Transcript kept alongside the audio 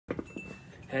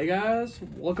Hey guys,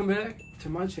 welcome back to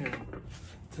my channel.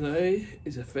 Today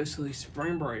is officially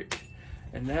spring break,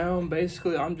 and now I'm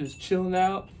just chilling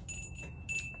out.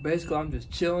 I'm basically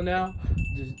chilling out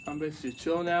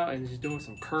and just doing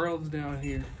some curls down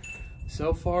here.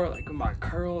 So far, like with my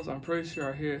curls, I'm pretty sure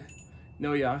I hit.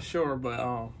 No, yeah, I'm sure, but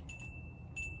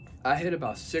I hit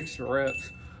about 6 reps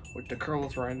with the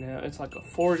curls right now. It's like a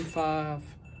 45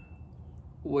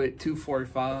 with 2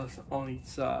 45s on each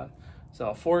side.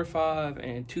 So 45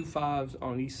 and 2 5s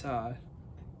on each side.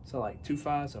 So like 2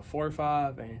 5s, so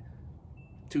 45 and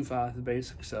 2 5s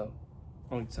basically. So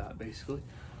on each side basically.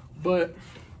 But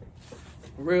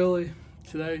really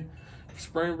today,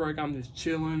 spring break, I'm just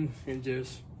chilling and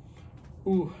just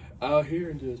out here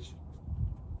and just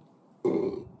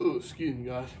excuse me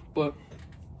guys. But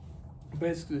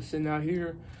basically sitting out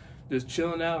here, just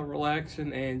chilling out,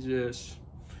 relaxing, and just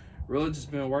really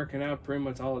just been working out pretty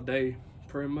much all day.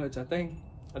 Pretty much, I'm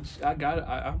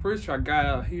pretty sure I got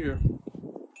out here.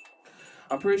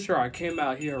 I'm pretty sure I came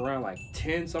out here around like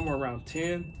 10, somewhere around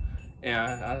 10,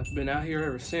 and I've been out here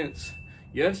ever since.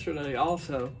 Yesterday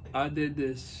also, I did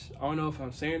this, I don't know if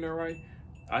I'm saying it right,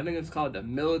 I think it's called the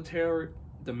military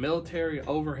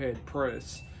overhead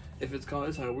press. If it's called,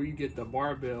 it's like where you get the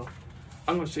barbell.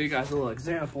 I'm gonna show you guys a little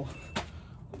example.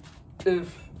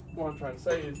 If what I'm trying to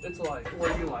say is, it's like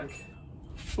where you like,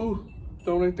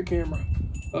 don't hit the camera.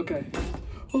 Okay.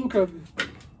 Okay.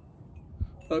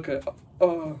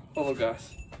 Hello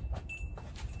guys.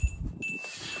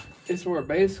 It's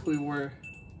basically where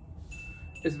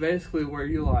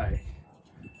you like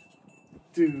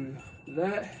do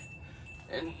that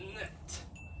and that.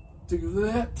 Do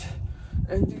that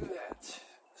and do that.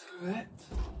 Do that.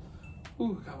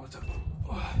 God, what's up?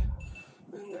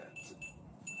 And that.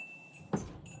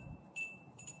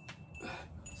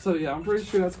 So yeah, I'm pretty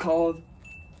sure that's called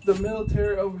the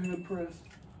military overhead press.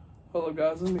 Hold up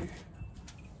guys, let me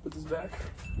put this back.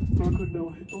 Real quick,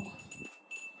 don't hit.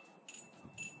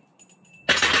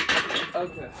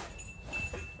 Okay.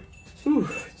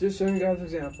 Just showing you guys an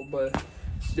example, but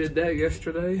did that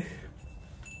yesterday.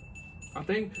 I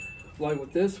think like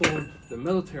with this one, the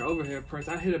military overhead press,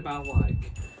 I hit about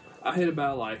like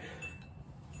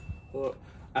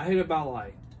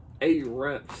 8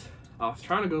 reps. I was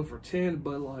trying to go for 10,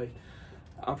 but like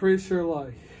I'm pretty sure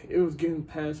like it was getting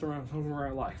past somewhere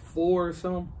around like 4 or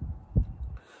something.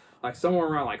 Like somewhere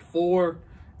around like 4,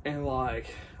 and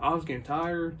like I was getting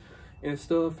tired and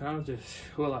stuff, and I was just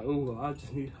I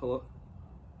just need hello.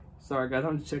 Sorry guys,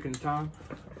 I'm just checking the time.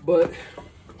 But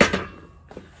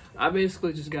I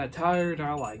basically just got tired, and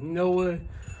I was like, you know what?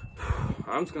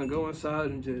 I'm just gonna go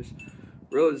inside and just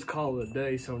really just call it a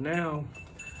day. So now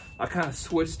I kind of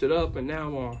switched it up, and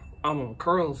now I'm on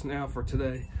curls now for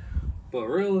today. But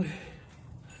really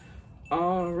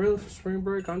for spring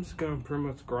break, I'm just gonna pretty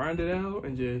much grind it out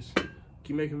and just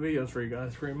keep making videos for you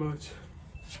guys pretty much.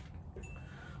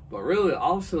 But really,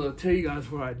 also to tell you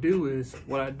guys what I do is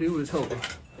hold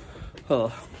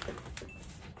on.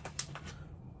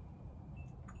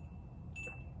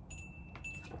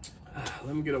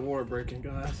 Let me get a water break in,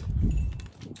 guys.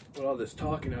 With all this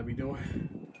talking I be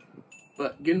doing.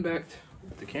 But getting back to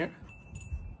the camera.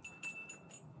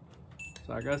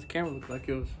 Sorry guys, the camera looked like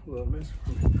it was a little messy for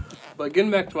me. But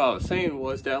getting back to what I was saying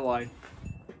was that like,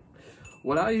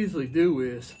 what I usually do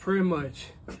is pretty much,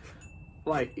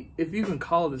 like, if you can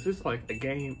call this, it's like a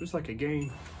game. It's like a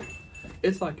game.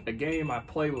 It's like a game I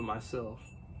play with myself.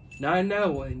 Not in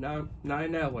that way, not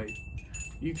in that way.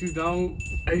 You two don't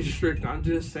age restrict. I'm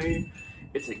just saying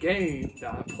it's a game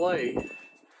that I play.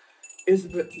 It's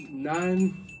not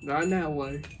in that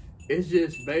way. It's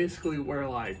just basically where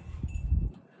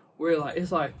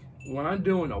it's like when I'm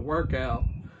doing a workout,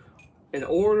 in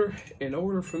order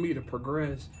for me to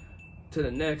progress to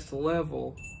the next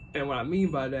level, and what I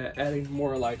mean by that, adding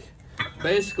more, like,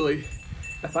 basically,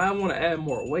 if I want to add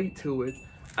more weight to it,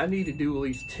 I need to do at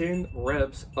least 10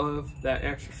 reps of that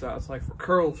exercise. Like for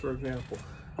curls, for example,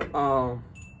 I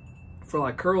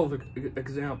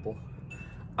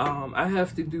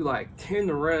have to do like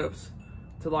 10 reps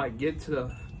to like get to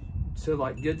the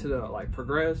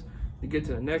progress, to get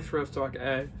to the next rep, so I can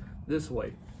add this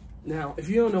weight. Now, if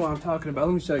you don't know what I'm talking about,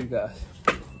 let me show you guys.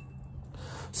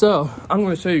 So I'm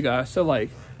going to show you guys. So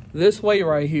like this weight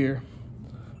right here,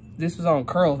 this is on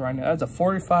curls right now. That's a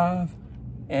 45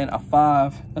 and a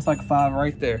 5. That's like a 5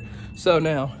 right there. So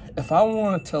now, if I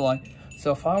want to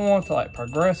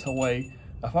progress a weight,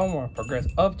 if I want to progress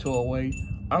up to a weight,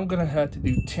 I'm gonna have to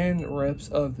do 10 reps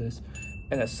of this.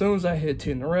 And as soon as I hit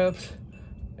 10 reps,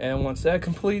 and once that's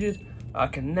completed, I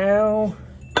can now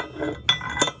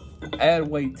add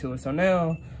weight to it. So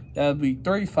now that'll be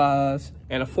 3 5s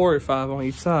and a 45 on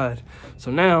each side.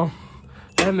 So now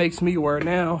that makes me where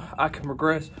now I can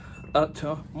progress up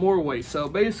to more weight. So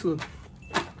basically,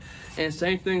 and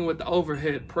same thing with the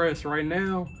overhead press. Right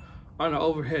now on the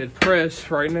overhead press,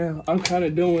 right now I'm kind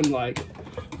of doing like,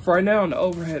 for right now on the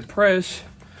overhead press,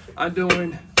 I'm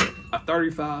doing a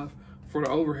 35 for the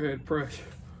overhead press.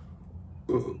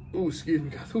 Ooh, excuse me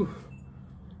guys. Ooh,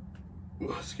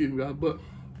 excuse me guys. But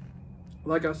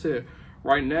like I said,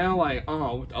 right now, like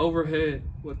with the overhead,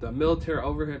 with the military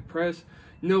overhead press,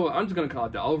 you know what, I'm just gonna call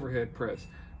it the overhead press.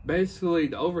 Basically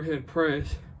the overhead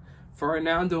press, for right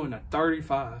now I'm doing a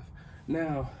 35.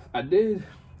 Now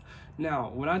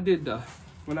when I did the,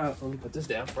 let me put this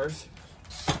down first.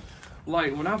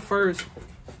 When I first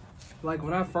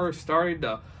started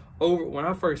the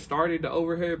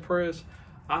overhead press,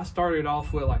 I started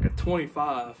off with like a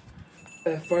 25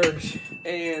 at first.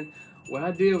 And what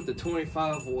I did with the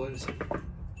 25 was,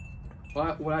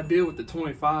 what I did with the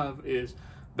 25 is,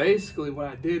 basically what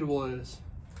I did was,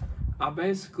 what I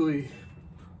basically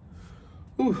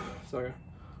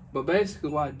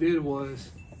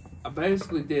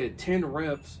did 10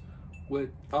 reps with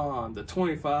the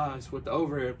 25s with the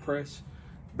overhead press.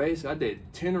 Basically, I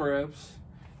did 10 reps,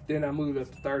 then I moved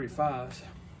up to 35s.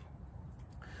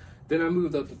 Then I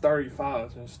moved up to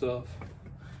 35s and stuff.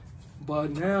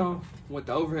 But now with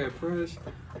the overhead press,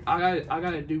 I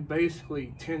gotta do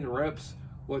basically 10 reps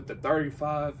with the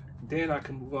 35. Then I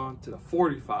can move on to the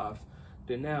 45s.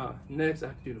 Then now next I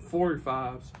can do the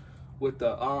 45s with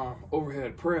the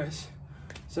overhead press.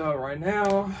 So right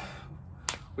now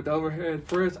with the overhead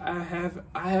press, I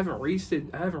haven't reached it.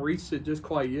 I haven't reached it just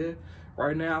quite yet.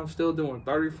 Right now I'm still doing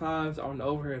 35s on the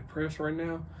overhead press right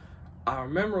now. I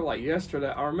remember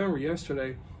yesterday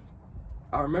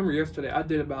I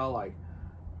did about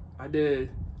I did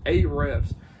 8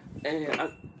 reps,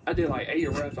 and I did like 8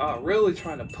 reps. I was really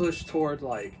trying to push towards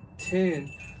like 10.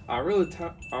 Hold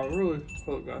on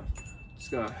guys,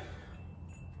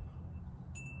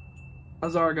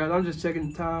 I'm sorry guys, I'm just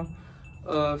checking the time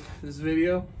of this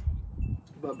video.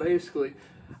 But basically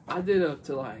I did up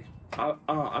to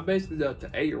I basically did up to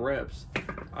 8 reps.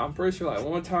 I'm pretty sure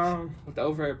one time with the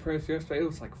overhead press yesterday it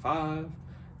was like 5.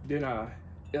 Then I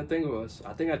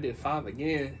think I did 5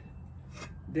 again.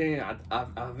 Then I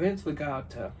eventually got up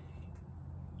to.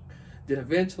 Then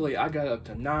eventually I got up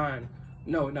to 9.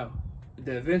 No.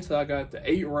 Then eventually I got up to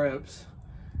 8 reps.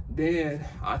 Then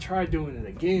I tried doing it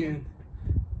again,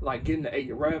 getting to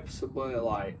 8 reps, but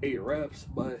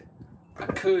I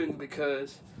couldn't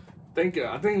because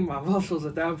I think my muscles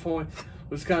at that point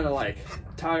was kind of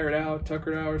tuckered out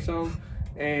or something.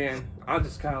 And I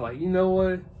just kind of you know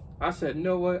what? I said, you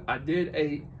know what? I did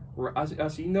 8. I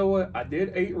said, you know what? I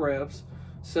did 8 reps.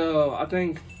 So I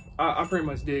think I pretty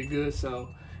much did good. So,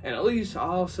 and at least I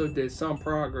also did some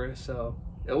progress. So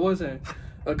it wasn't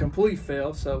a complete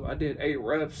fail. So I did 8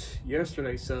 reps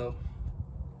yesterday. So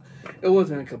it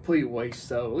wasn't a complete waste.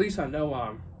 So at least I know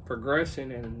I'm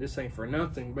progressing and this ain't for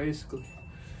nothing, basically.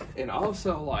 And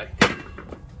also I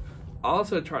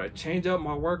try to change up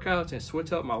my workouts and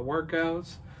switch up my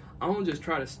workouts. I don't just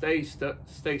try to stay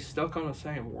stuck on the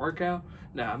same workout.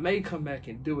 Now I may come back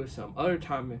and do it some other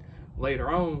time later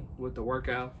on with the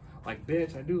workout, like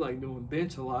bench. I do like doing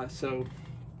bench a lot. So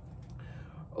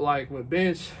with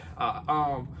bench, I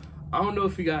don't know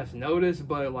if you guys noticed,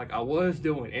 but I was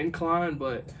doing incline,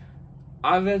 but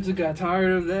I eventually got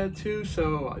tired of that too.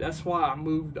 So that's why I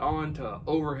moved on to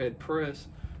overhead press,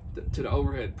 to the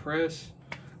overhead press,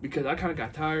 because I kind of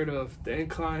got tired of the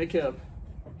incline. It kept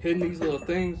hitting these little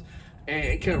things and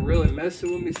it kept really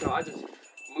messing with me. So I just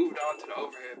moved on to the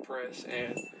overhead press,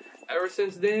 and ever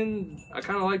since then I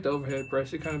kind of like the overhead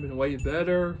press. It kind of been way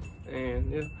better.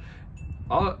 And yeah,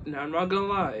 now I'm not gonna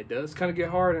lie, it does kind of get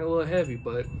hard and a little heavy,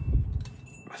 but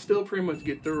I still pretty much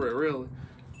get through it.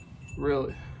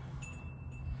 Really.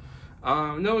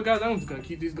 No guys, I'm just gonna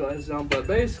keep these glasses on. But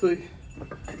basically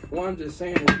what I'm just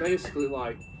saying is basically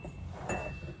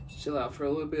chill out for a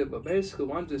little bit. But basically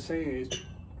what I'm just saying is,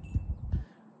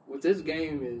 with this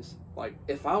game is,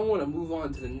 if I want to move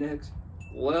on to the next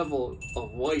level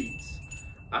of weights,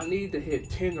 I need to hit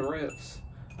 10 reps.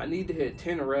 I need to hit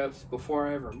 10 reps before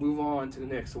I ever move on to the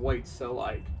next weight. So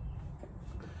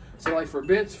for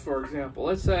bench, for example,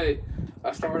 let's say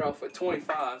I start off with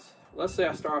 25s. Let's say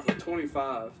I start off with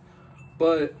 25,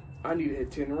 but I need to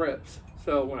hit 10 reps.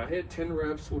 So when I hit 10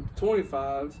 reps with the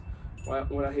 25s,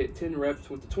 when I hit 10 reps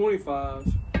with the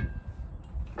 25s,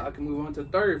 I can move on to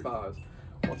the 35s.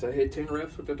 Once I hit 10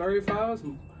 reps with the 35s,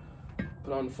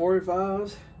 put on the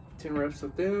 45s, 10 reps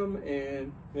with them,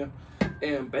 and yeah.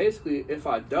 And basically, if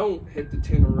I don't hit the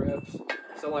 10 reps,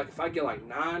 so if I get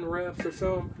 9 reps or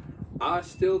something, I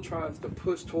still try to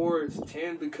push towards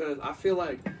 10 because I feel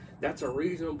like that's a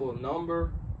reasonable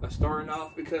number of starting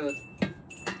off. Because,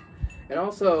 and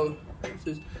also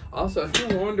if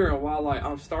you're wondering why like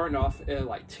I'm starting off at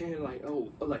like 10, like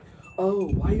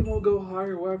why you won't go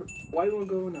higher, why you won't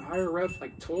go into higher reps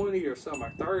like 20 or something,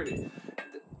 like 30.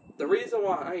 The reason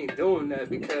why I ain't doing that,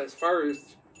 because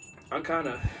first, I'm kind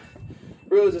of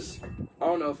really just, I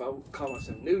don't know if I would call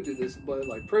myself new to this, but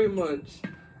like pretty much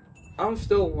I'm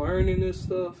still learning this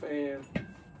stuff. And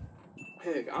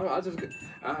heck,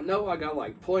 I know I got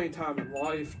like plenty of time in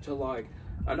life to like,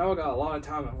 I know I got a lot of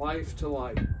time in life to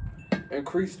like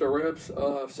increase the reps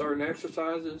of certain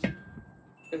exercises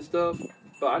and stuff.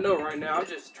 But I know right now I'm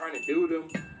just trying to do them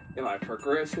and like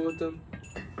progress with them.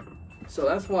 So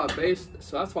that's why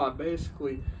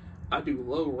basically I do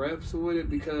low reps with it,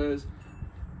 because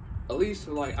at least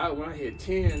like when I hit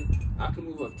 10, I can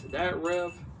move up to that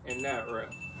rep and that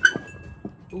rep.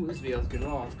 Ooh, this video's getting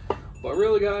long. But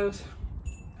really, guys,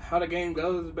 how the game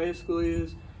goes basically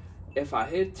is if I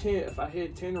hit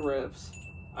 10 reps,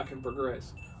 I can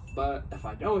progress. But if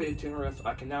I don't hit 10 reps,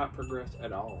 I cannot progress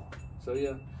at all. So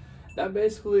yeah, that's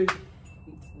basically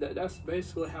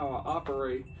how I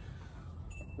operate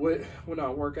when I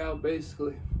work out,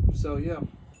 basically. So yeah,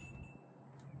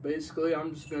 basically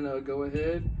I'm just gonna go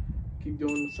ahead, keep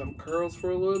doing some curls for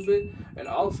a little bit. And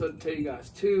also to tell you guys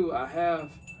too, I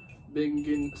have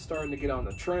been starting to get on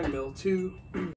the treadmill too.